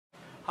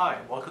Hi,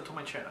 welcome to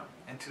my channel.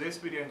 In today's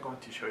video I'm going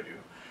to show you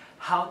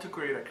how to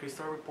create a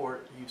crystal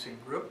report using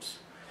groups,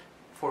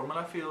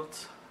 formula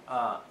fields,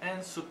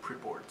 and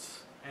subreports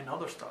and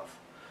other stuff.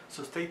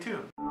 So stay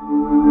tuned.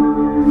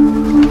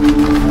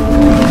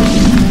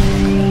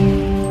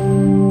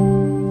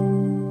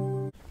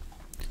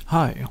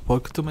 Hi,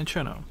 welcome to my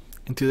channel.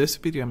 In today's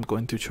video I'm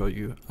going to show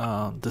you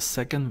the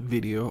second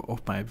video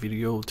of my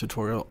video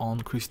tutorial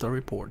on crystal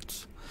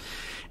reports.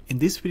 In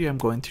this video I'm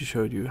going to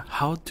show you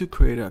how to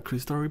create a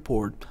crystal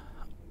report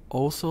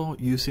also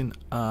using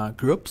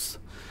groups,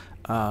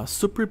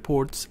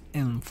 subreports,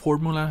 and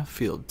formula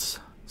fields.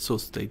 So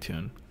stay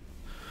tuned.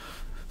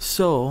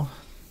 So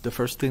the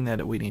first thing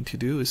that we need to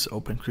do is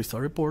open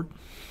crystal report.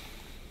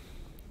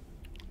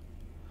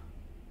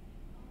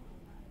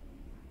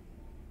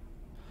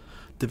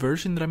 The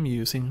version that I'm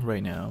using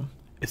right now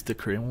is the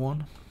current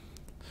one.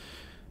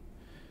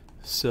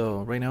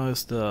 So right now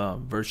is the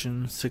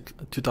version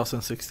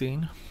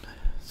 2016.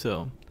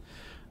 So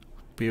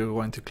we are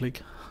going to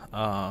click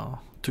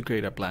to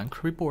create a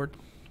blank report.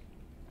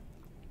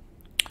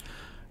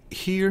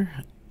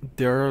 Here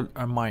there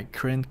are my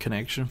current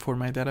connection for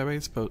my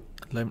database, but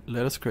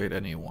let us create a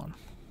new one.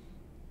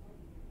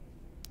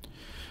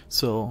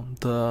 So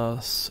the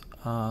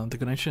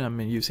connection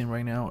I'm using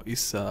right now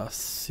is a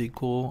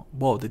SQL.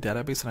 Well, the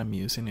database that I'm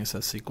using is a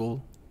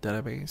SQL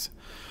database.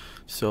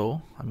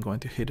 So I'm going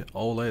to hit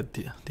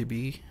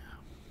OLED-DB,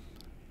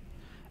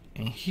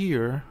 and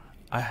here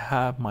I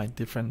have my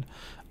different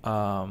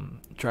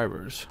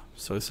drivers.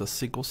 So it's a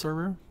SQL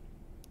server.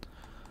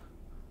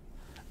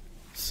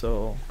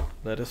 So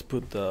let us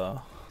put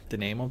the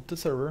name of the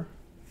server.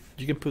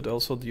 You can put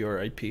also your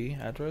IP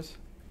address,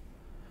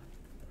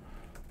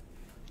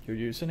 your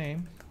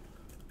username,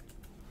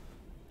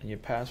 and your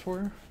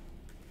password.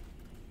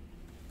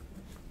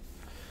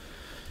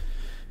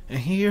 And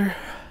here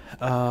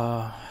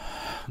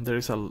there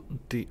is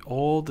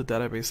all the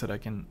database that I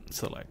can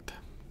select.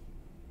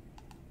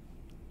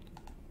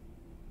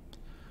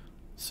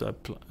 So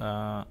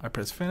I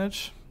press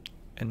finish,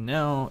 and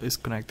now it's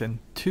connected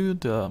to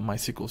the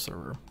MySQL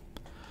server.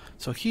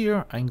 So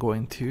here I'm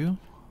going to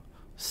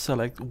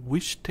select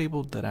which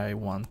table that I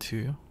want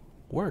to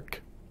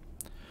work.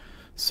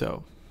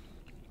 So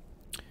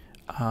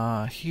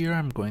here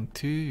I'm going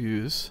to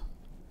use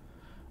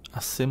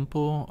a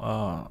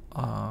simple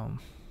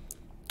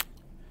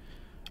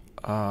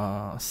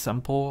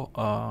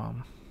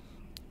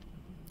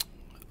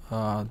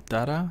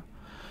data,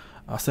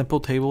 a simple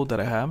table that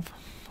I have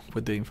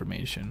with the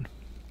information,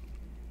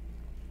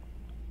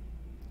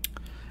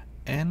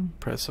 and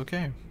press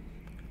OK.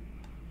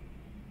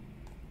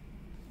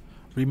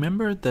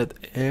 Remember that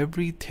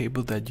every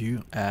table that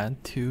you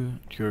add to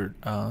your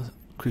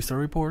crystal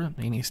report,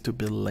 it needs to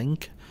be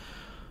linked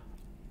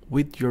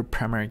with your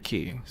primary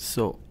key.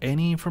 So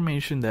any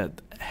information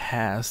that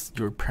has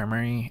your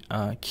primary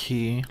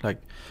key,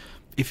 like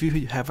if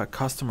you have a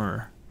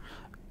customer,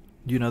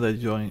 you know that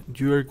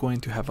you're going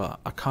to have a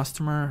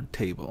customer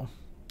table.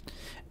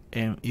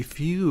 And if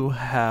you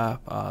have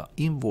an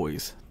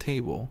invoice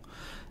table,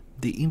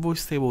 the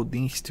invoice table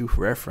needs to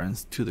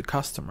reference to the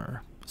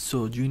customer.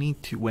 So you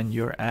need to, when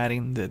you're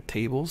adding the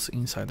tables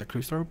inside the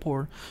crystal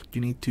report,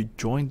 you need to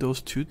join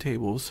those two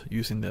tables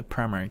using the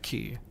primary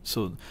key.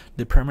 So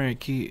the primary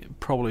key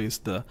probably is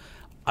the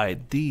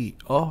ID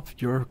of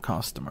your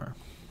customer.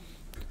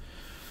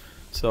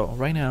 So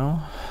right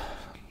now,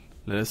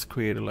 let us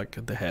create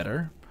like the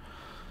header.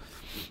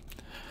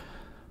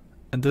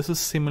 And this is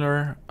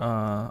similar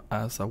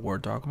as a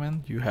Word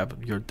document. You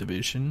have your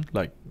division,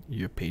 like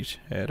your page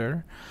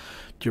header,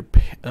 your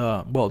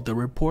the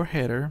report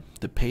header,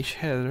 the page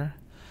header,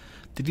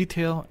 the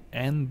detail,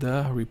 and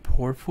the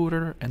report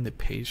footer and the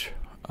page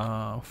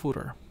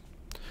footer.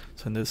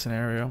 So in this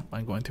scenario,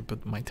 I'm going to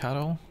put my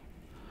title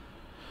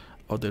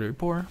of the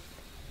report.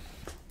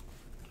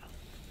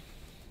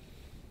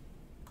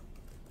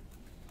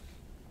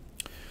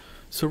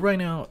 So right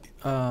now,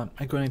 I'm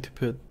going to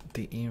put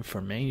the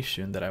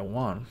information that I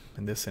want.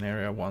 In this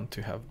scenario, I want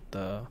to have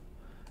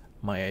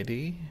my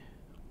ID,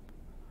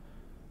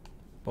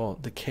 well,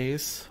 the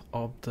case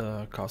of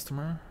the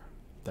customer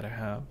that I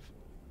have,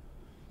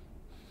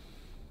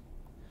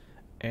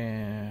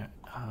 and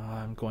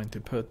I'm going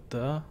to put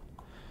the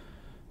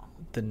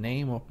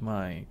name of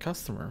my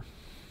customer.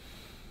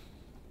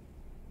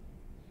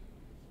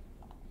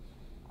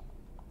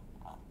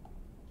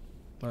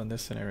 Well, in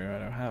this scenario, I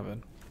don't have it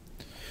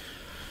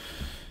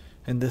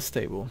in this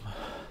table.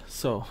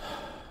 So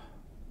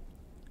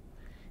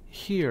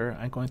here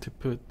I'm going to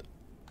put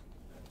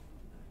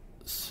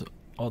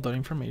other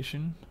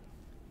information,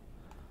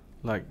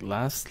 like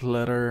last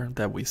letter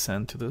that we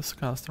sent to this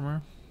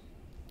customer.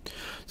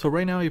 So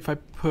right now, if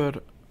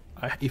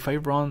I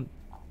run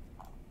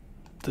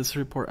this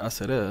report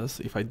as it is,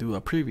 if I do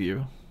a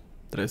preview,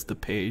 that is the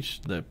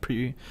page, the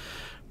print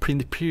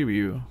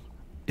preview,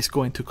 is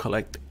going to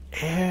collect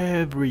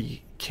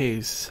every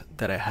case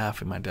that I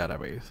have in my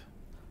database.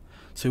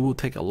 So it will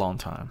take a long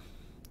time.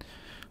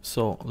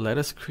 So let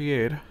us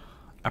create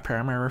a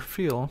parameter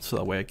field so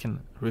that way I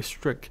can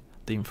restrict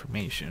the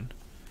information.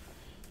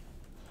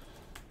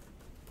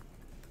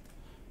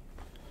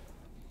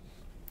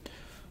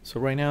 So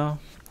right now,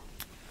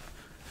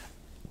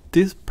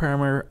 this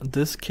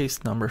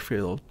case number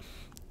field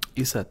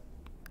is a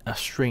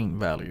string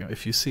value.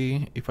 If you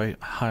see, if I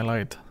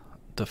highlight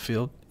the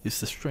field,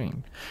 it's a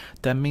string.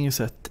 That means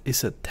that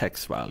it's a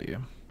text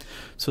value.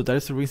 So that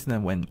is the reason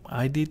that when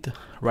I did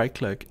right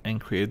click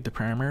and create the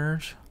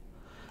parameters,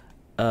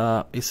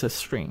 it's a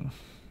string.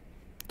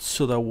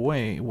 So that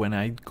way, when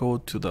I go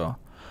to the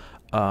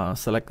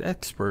select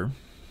expert,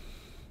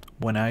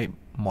 when I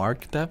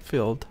mark that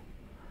field,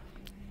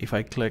 if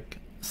I click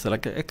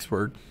select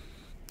expert,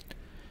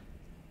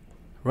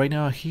 right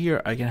now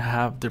here I can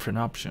have different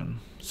options.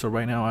 So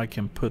right now I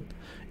can put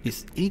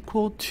is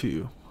equal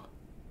to,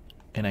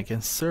 and I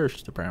can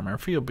search the parameter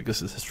field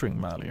because it's a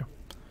string value.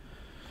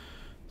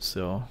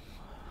 So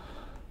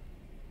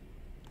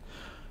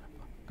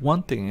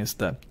one thing is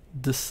that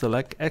the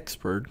select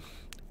expert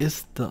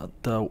is the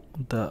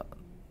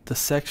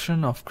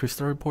section of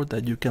Crystal Report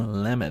that you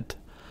can limit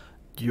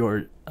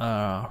your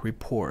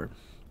report,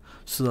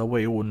 so that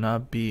way it will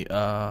not be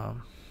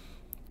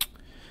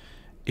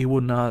it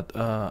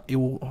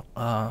will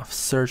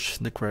search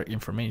the correct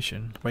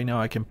information. Right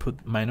now I can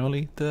put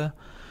manually the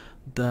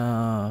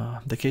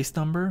case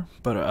number,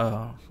 but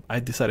I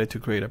decided to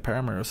create a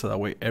parameter so that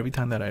way every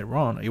time that I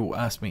run, it will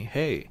ask me,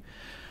 hey,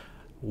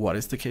 what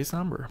is the case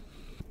number?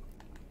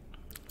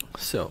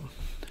 So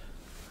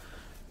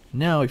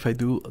now if I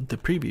do the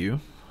preview,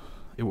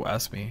 it will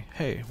ask me,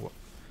 hey,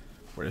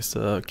 where is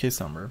the case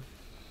number?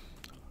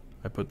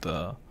 I put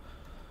the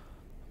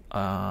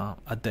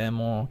a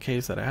demo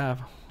case that I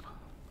have.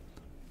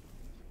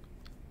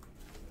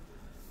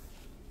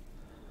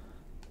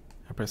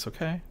 I press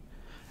OK,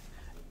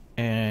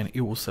 and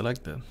it will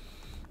select it.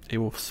 It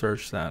will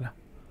search that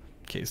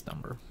case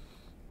number.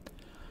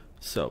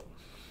 So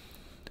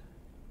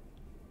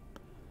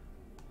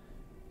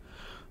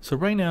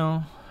right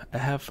now I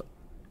have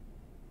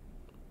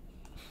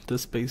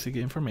this basic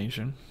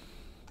information.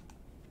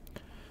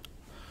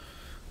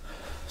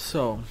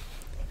 So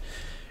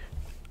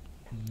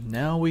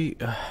now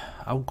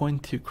I'm going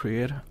to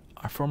create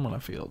a formula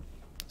field.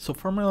 So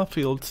formula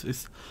fields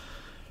is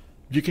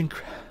you can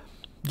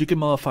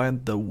modify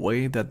the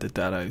way that the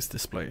data is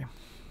displayed.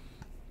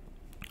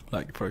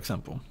 Like for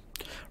example,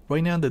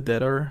 right now the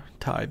data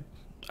type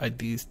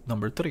ID is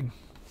number 3.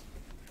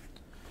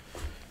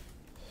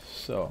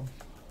 So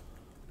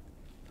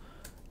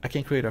I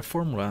can create a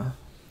formula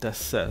that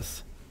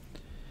says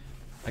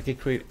I can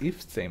create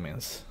if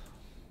statements.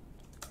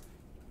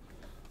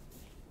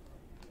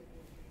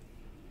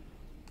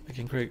 I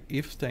can create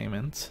if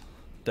statements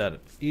that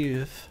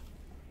if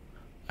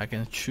I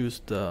can choose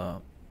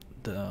the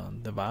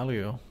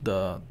value,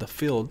 the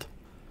field,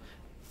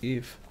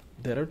 if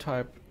data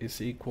type is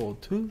equal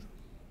to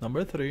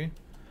number 3,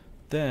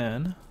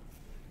 then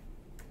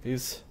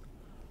is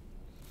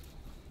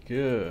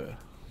good,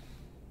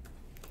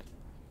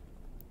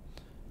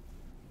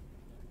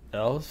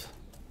 else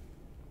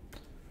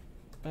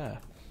bad.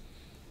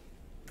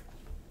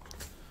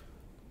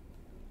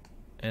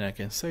 And I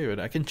can save it.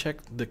 I can check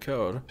the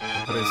code,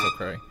 but it's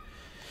okay.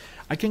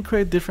 I can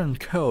create different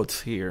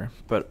codes here,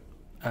 but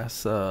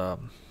as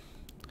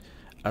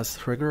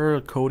regular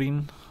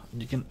coding,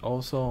 you can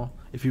also,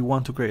 if you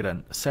want to create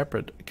a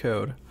separate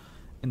code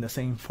in the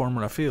same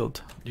formula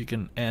field, you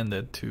can end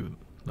it to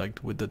like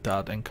with the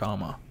dot and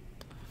comma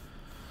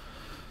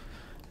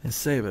and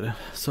save it.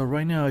 So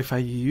right now if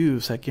I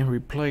can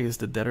replace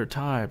the data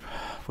type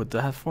with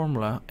that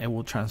formula, and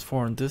will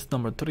transform this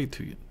number 3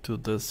 to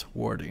this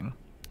wording.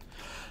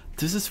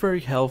 This is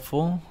very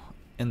helpful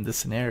in the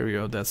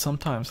scenario that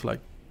sometimes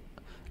let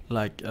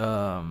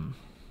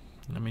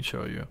me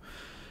show you.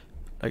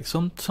 Like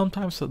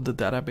sometimes the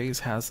database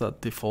has a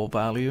default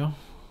value.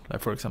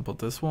 Like for example,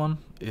 this one,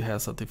 it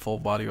has a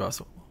default value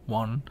as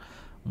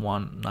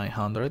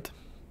 11900.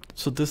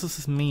 So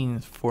this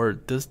means for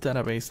this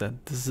database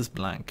that this is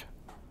blank.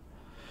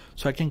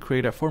 So I can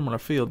create a formula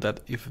field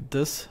that if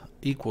this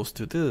equals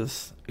to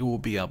this, it will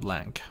be a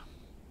blank.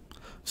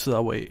 So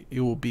that way it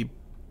will be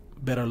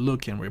better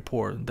looking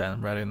report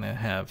than rather than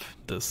have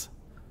this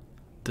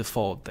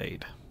default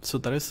date. So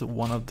that is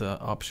one of the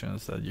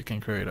options that you can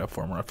create a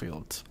formula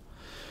field.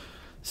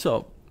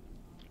 So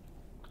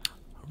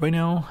right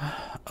now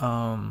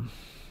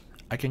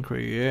I can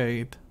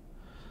create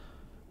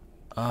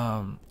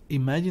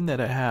imagine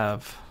that I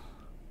have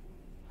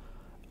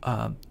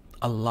a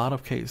lot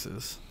of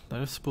cases.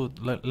 Let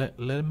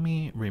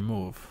me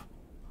remove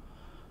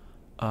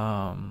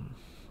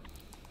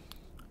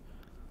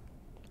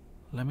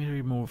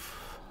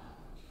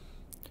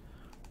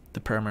the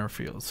parameter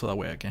field so that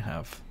way I can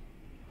have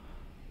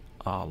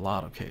a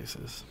lot of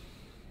cases.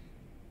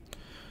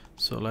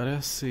 So let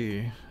us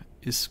see,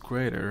 is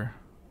greater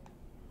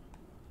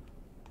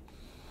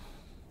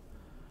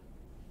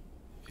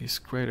than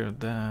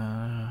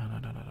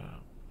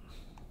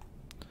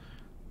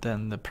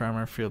the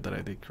parameter field that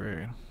I did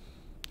create.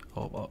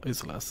 Oh, well,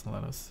 it's less.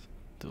 Let us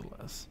do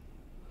less.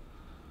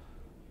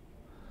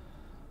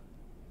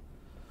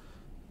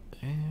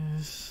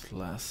 Is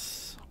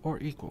less or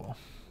equal.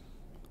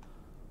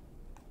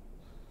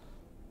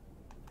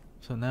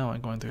 So now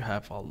I'm going to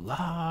have a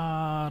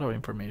lot of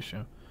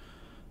information.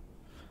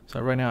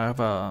 So right now I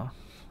have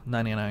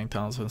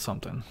 99,000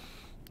 something.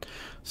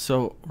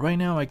 So right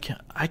now I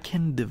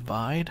can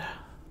divide.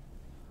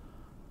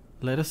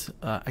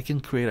 I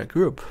can create a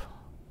group,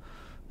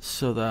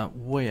 so that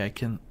way I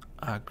can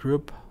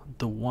group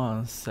the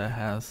ones that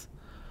has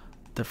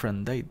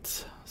different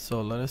dates.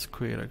 So let us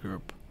create a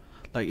group.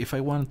 Like if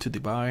I want to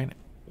divide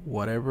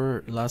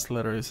whatever last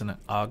letter is in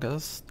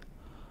August,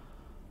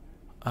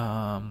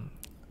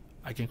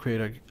 I can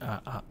create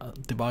a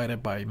divide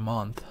it by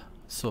month.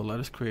 So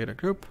let us create a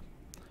group.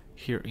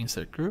 Here,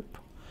 insert group.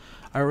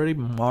 I already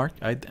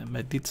marked. I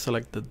did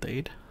select the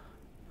date.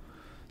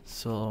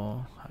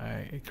 So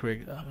I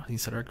create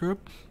insert a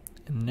group.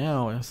 And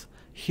now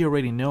he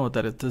already know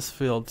that this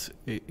field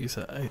is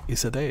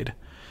a date.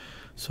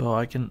 So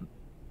I can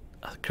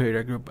create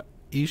a group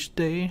each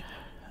day,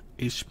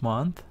 each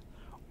month,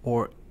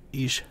 or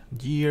each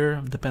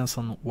year, depends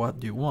on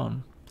what you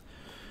want.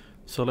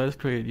 So let's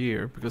create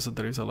year, because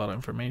there is a lot of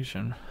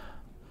information.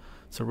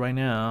 So right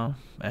now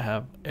I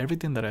have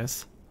everything that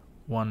is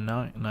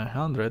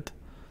 900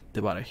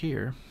 divided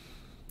here,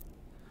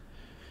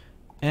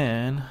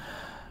 and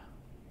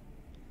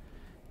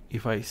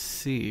if I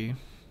see,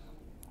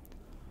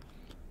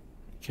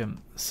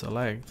 can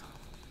select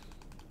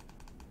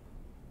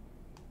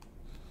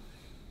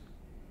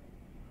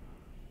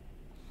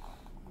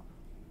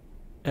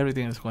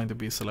everything is going to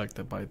be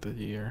selected by the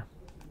year.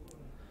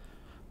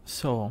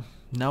 So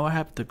now I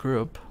have the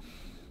group.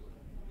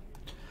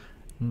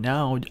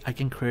 Now I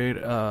can create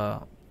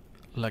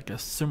like a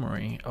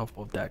summary of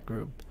that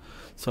group.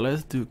 So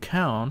let's do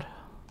count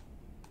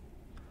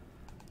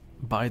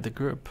by the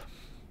group.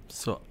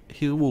 So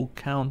he will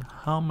count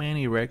how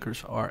many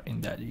records are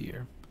in that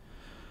year.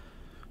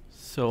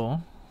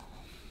 So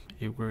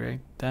if we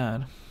write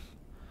that,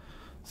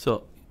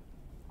 so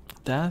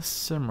that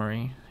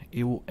summary,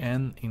 it will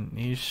end in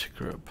each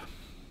group.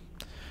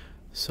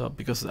 So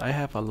because I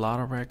have a lot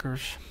of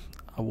records,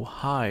 I will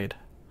hide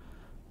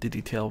the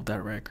detail of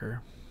that record.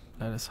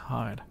 Let us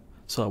hide,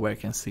 so that way I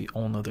can see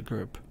only the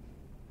group.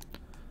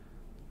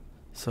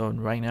 So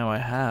right now I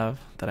have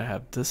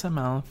this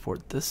amount for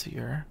this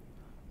year,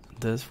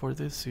 this for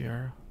this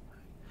year,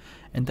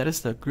 and that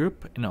is the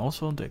group, and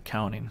also the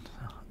accounting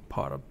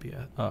part of the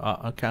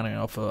accounting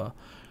of a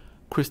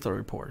crystal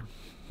report.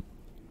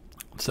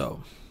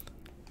 So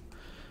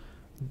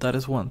that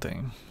is one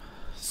thing.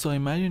 So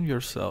imagine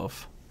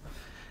yourself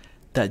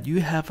that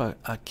you have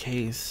a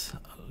case,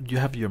 you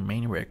have your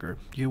main record,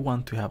 you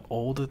want to have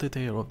all the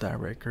detail of that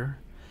record,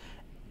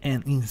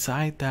 and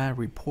inside that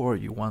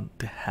report you want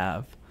to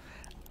have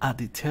a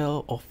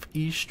detail of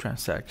each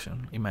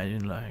transaction.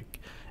 Imagine like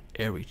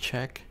every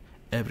check,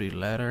 every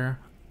letter,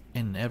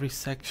 and every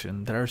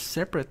section that are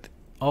separate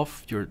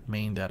of your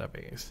main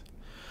database.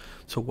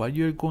 So what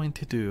you're going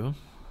to do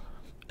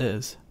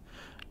is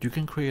you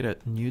can create a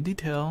new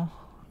detail.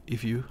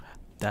 If you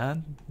that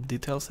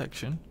detail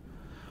section,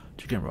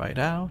 you can write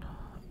out,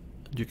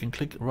 you can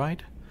click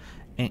write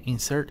and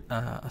insert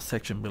a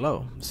section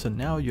below. So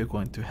now you're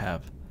going to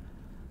have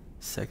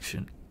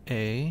section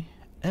A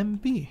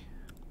and B.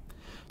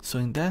 So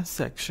in that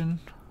section,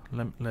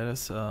 let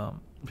us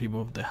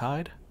remove the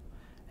hide.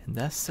 In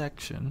that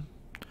section,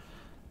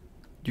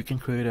 you can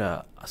create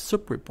a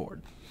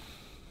subreport.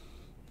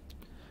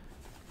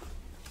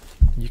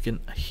 You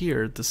can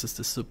here, this is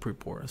the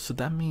subreport. So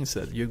that means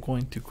that you're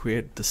going to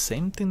create the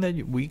same thing that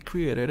we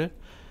created,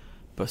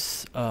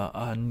 but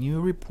a new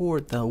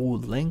report that will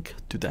link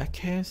to that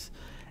case,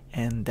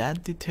 and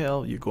that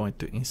detail you're going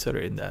to insert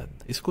in that.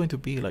 It's going to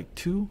be like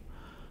two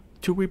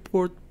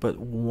report, but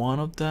one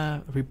of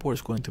the report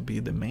is going to be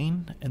the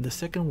main, and the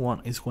second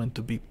one is going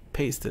to be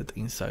pasted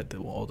inside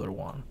the other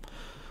one.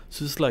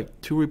 So it's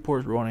like two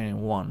reports running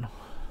in one.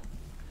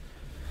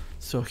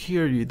 So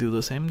here you do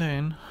the same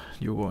thing.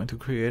 You're going to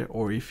create,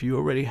 or if you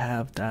already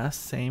have that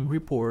same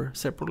report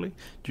separately,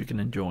 you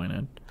can join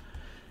it.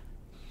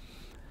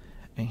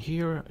 And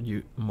here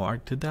you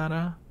mark the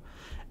data,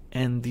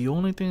 and the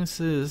only thing is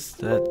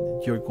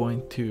that you're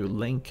going to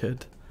link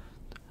it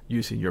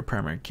using your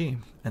primary key,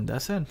 and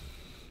that's it.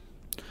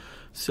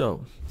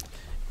 So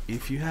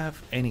if you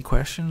have any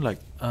question like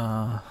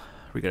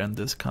regarding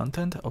this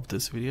content of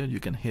this video,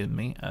 you can hit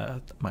me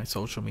at my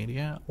social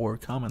media or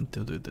comment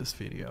to do this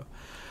video.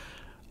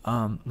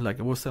 Like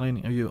I was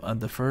telling you at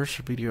the first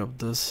video of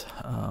this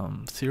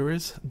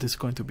series, this is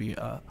going to be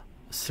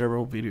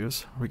several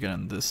videos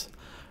regarding this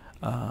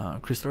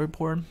crystal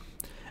report,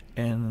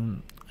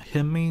 and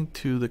hit me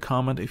to the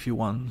comment if you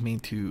want me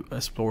to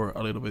explore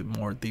a little bit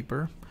more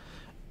deeper.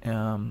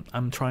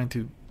 I'm trying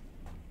to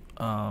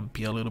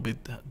be a little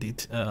bit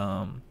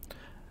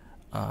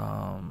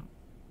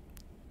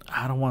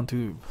I don't want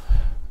to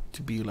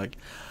be like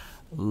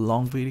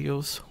long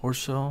videos or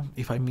so.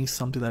 If I miss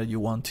something that you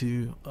want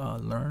to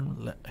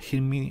learn, hit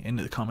me in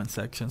the comment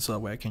section, so that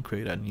way I can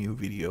create a new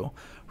video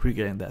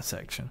regarding that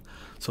section.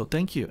 So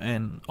thank you,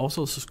 and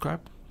also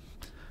subscribe.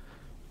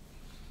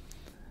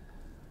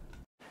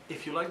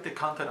 If you like the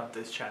content of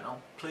this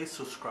channel, please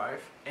subscribe,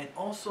 and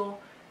also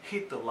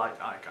hit the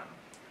like icon.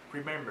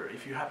 Remember,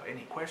 if you have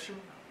any question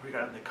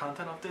regarding the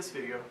content of this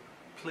video,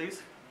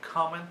 please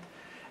comment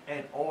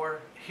and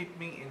or hit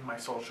me in my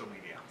social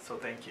media. So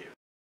thank you.